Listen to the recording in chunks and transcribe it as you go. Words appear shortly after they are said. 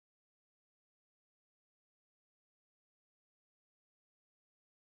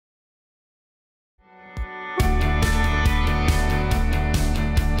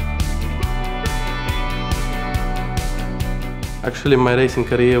Actually, my racing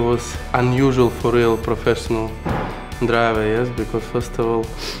career was unusual for real professional driver, yes, because first of all,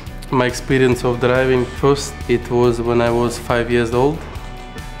 my experience of driving, first it was when I was 5 years old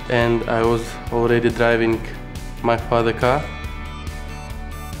and I was already driving my father's car.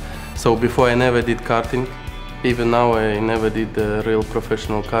 So before I never did karting, even now I never did real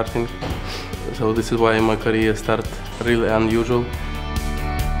professional karting. So this is why my career started really unusual.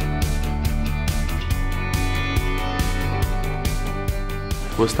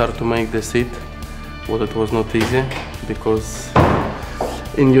 We start to make the seat, but it was not easy because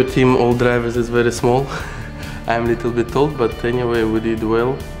in your team all drivers is very small. I'm a little bit tall, but anyway we did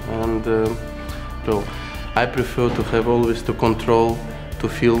well, and so I prefer to have always to control, to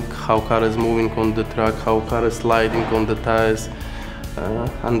feel how car is moving on the track, how car is sliding on the tires,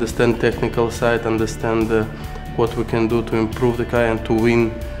 understand technical side, understand what we can do to improve the car and to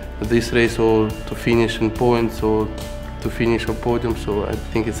win this race or to finish in points or to finish on podium. So I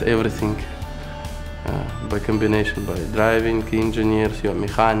think it's everything by combination, by driving, engineers, your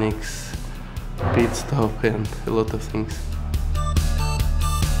mechanics, pit stop and a lot of things.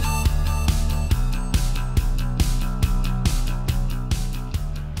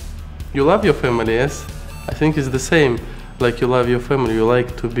 You love your family, yes? I think it's the same. Like you love your family, you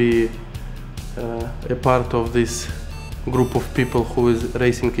like to be a part of this group of people who is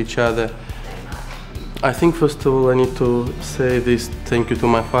racing each other. I think first of all I need to say this thank you to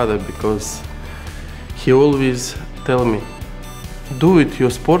my father, because he always tell me, do it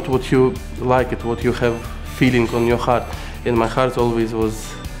your sport what you like it, what you have feeling on your heart. And my heart always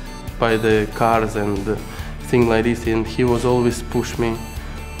was by the cars and things like this, and he was always push me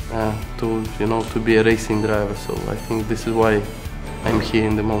to be a racing driver. So I think this is why I'm here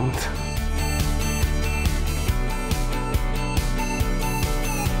in the moment.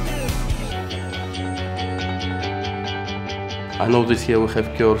 I know this year we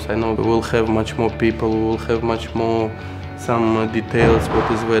have cures. I know we will have much more people, we will have much more some details,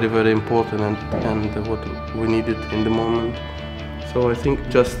 what is very, very important and what we needed in the moment. So I think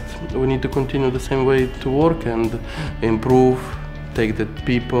just we need to continue the same way to work and improve, take the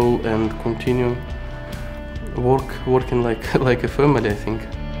people and continue working like a family, I think.